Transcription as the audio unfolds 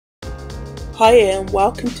Hi and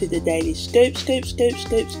welcome to the daily scopes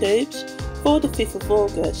for the 5th of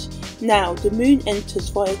August. Now, the moon enters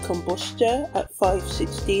Via Combusta at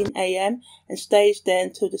 5:16 am and stays there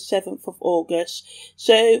until the 7th of August.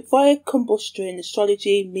 So, Via Combusta in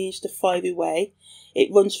astrology means the fiery way.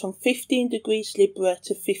 It runs from 15 degrees Libra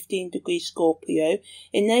to 15 degrees Scorpio.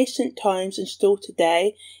 In ancient times and still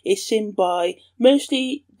today, it's seen by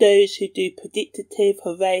mostly those who do predictive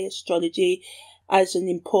hooray astrology as an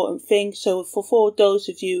important thing. So for those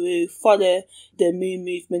of you who follow the moon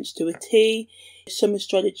movements to a T, some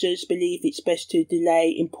astrologers believe it's best to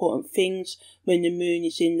delay important things when the moon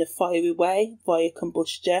is in the fiery way, Via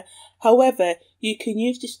Combusta. However, you can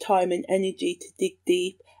use this time and energy to dig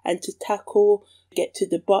deep and to get to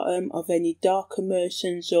the bottom of any dark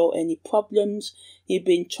emotions or any problems you've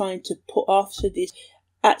been trying to put off. So this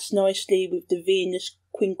acts nicely with the Venus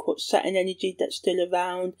Quincunx Saturn energy that's still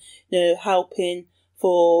around, helping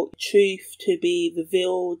for truth to be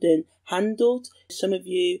revealed and handled. Some of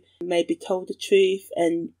you may be told the truth,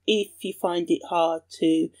 and if you find it hard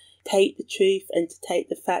to take the truth and to take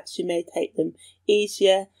the facts, you may take them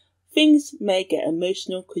easier. Things may get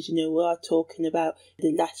emotional because we are talking about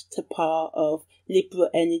the latter part of Libra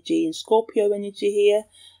energy and Scorpio energy here.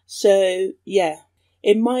 So yeah,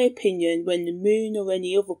 in my opinion, when the moon or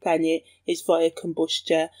any other planet is Via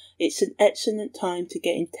Combusta, it's an excellent time to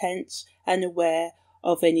get intense and aware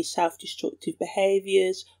of any self-destructive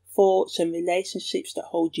behaviours, thoughts and relationships that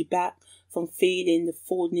hold you back from feeling the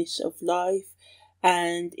fullness of life.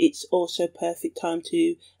 And it's also a perfect time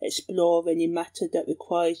to explore any matter that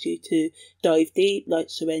requires you to dive deep, like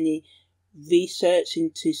any research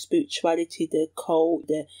into spirituality, the occult,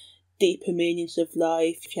 the deeper meanings of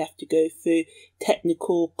life. If you have to go through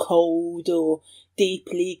technical code or deep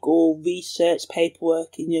legal research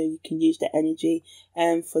paperwork, you can use the energy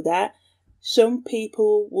for that. Some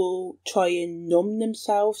people will try and numb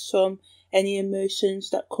themselves from any emotions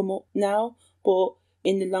that come up now, but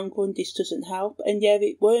in the long run this doesn't help. And yeah,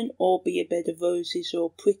 it won't all be a bed of roses or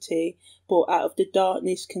pretty, but out of the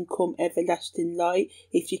darkness can come everlasting light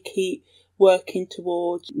if you keep working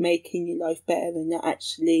towards making your life better and not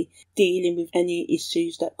actually dealing with any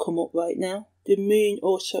issues that come up right now. The moon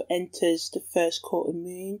also enters the first quarter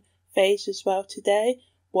moon phase as well today,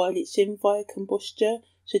 while it's in Via Combusta.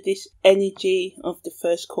 So this energy of the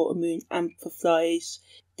first quarter moon amplifies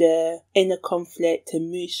the inner conflict and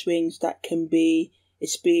mood swings that can be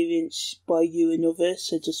experienced by you and others,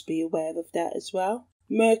 so just be aware of that as well.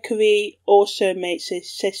 Mercury also makes a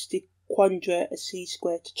Sesquiquadrate, a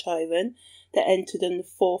C-square to Chiron, that entered on the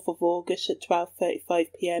 4th of August at 12:35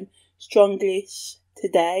 p.m, strongest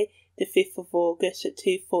today, the 5th of August at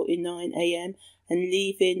 2:49 a.m, and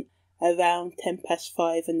leaving around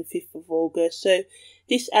 5:10 on the 5th of August. So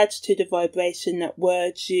this adds to the vibration that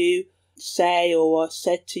words you say or are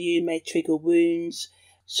said to you may trigger wounds.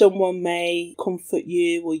 Someone may comfort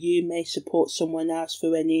you, or you may support someone else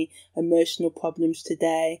through any emotional problems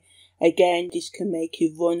today. Again, this can make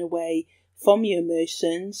you run away from your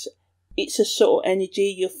emotions. It's a subtle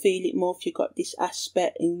energy. You'll feel it more if you've got this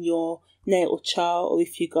aspect in your natal chart, or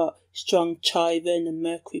if you've got strong Chiron and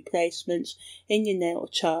Mercury placements in your natal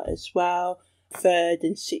chart as well. 3rd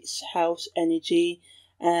and 6th house energy.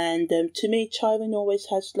 And to me, Chiron always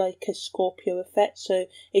has like a Scorpio effect. So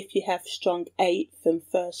if you have strong 8th and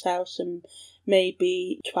 1st house and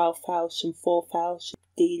maybe 12th house and 4th house,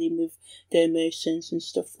 dealing with the emotions and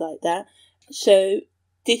stuff like that. So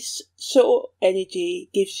this sort of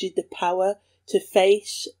energy gives you the power to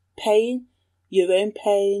face pain, your own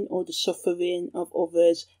pain or the suffering of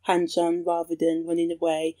others, hands-on, rather than running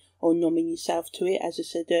away or numbing yourself to it, as I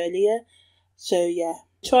said earlier. So yeah,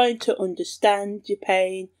 trying to understand your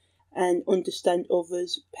pain and understand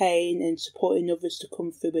others' pain and supporting others to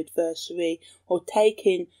come through adversity, or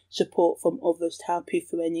taking support from others to help you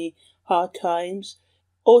through any hard times.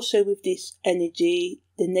 Also with this energy,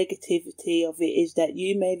 the negativity of it is that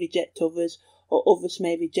you may reject others, or others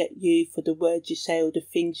may reject you for the words you say or the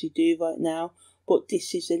things you do right now. But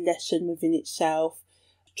this is a lesson within itself,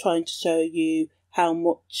 trying to show you how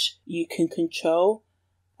much you can control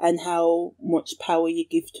and how much power you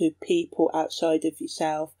give to people outside of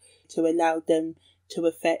yourself to allow them to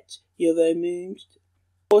affect your own mood.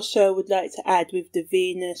 Also, I would like to add with the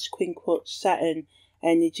Venus Quincunx Saturn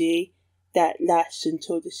energy that lasts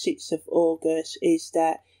until the 6th of August is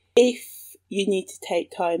that if you need to take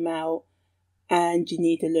time out and you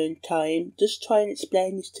need alone time, just try and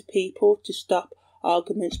explain this to people to stop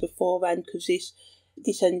arguments beforehand, because this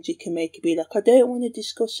this energy can make you be like, I don't want to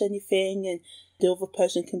discuss anything, and the other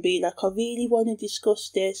person can be like, I really want to discuss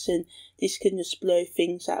this, and this can just blow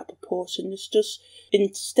things out of proportion. It's just,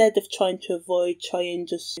 instead of trying to avoid, try and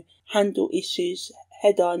just handle issues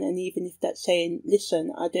head on, and even if that's saying,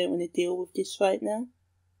 listen, I don't want to deal with this right now.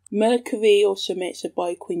 Mercury also makes a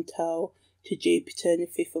biquintile to Jupiter on the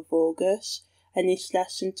 5th of August, and this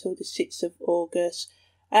lasts until the 6th of August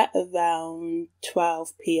at around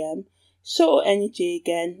 12 p.m. Sort of energy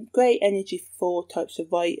again, great energy for all types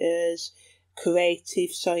of writers,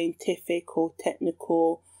 creative, scientific or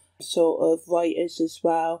technical sort of writers as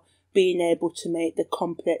well, being able to make the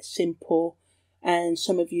complex simple, and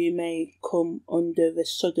some of you may come under a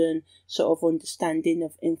sudden sort of understanding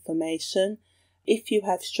of information. If you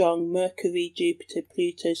have strong Mercury, Jupiter,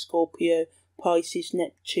 Pluto, Scorpio, Pisces,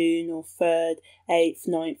 Neptune or 3rd, 8th,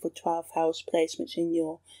 9th or 12th house placements in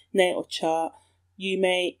your natal chart, you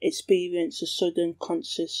may experience a sudden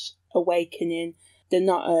conscious awakening. They're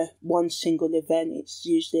not a one single event, it's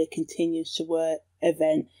usually a continuous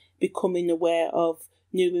event, becoming aware of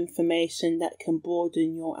new information that can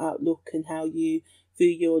broaden your outlook and how you view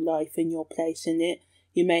your life and your place in it.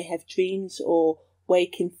 You may have dreams or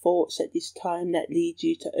waking thoughts at this time that lead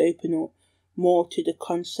you to open up more to the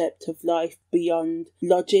concept of life beyond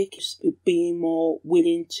logic, being more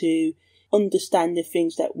willing to understand the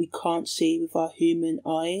things that we can't see with our human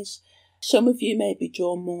eyes. Some of you may be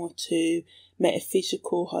drawn more to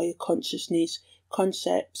metaphysical, higher consciousness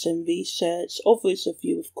concepts and research. Others of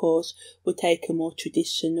you, of course, will take a more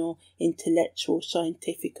traditional, intellectual,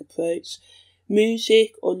 scientific approach.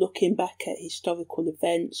 Music or looking back at historical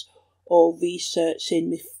events or researching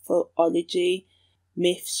mythology,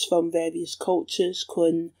 myths from various cultures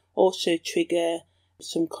can also trigger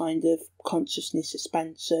some kind of consciousness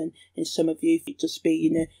expansion. And some of you, it just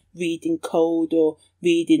be, reading code or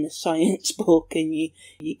reading a science book, and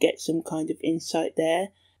you get some kind of insight there.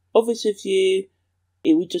 Others of you,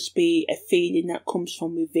 it would just be a feeling that comes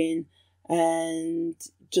from within, and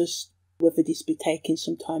just whether this be taking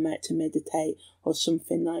some time out to meditate or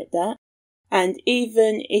something like that. And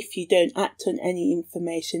even if you don't act on any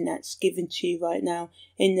information that's given to you right now,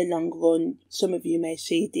 in the long run, some of you may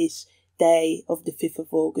see this day of the 5th of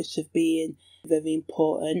August as being very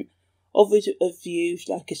important. Others of you,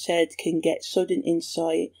 like I said, can get sudden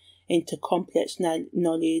insight into complex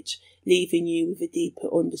knowledge, leaving you with a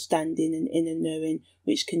deeper understanding and inner knowing,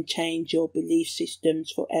 which can change your belief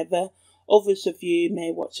systems forever. Others of you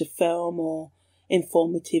may watch a film or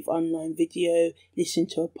informative online video, listen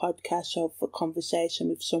to a podcast or a conversation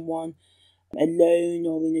with someone alone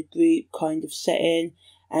or in a group kind of setting,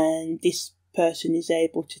 and this person is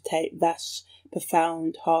able to take vast,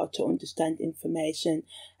 profound, hard to understand information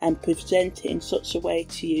and present it in such a way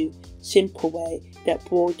to you, simple way, that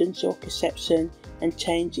broadens your perception and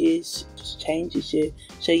changes you.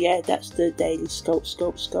 So yeah, that's the daily scopes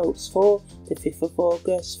for the 5th of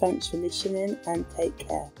August. Thanks for listening and take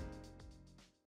care.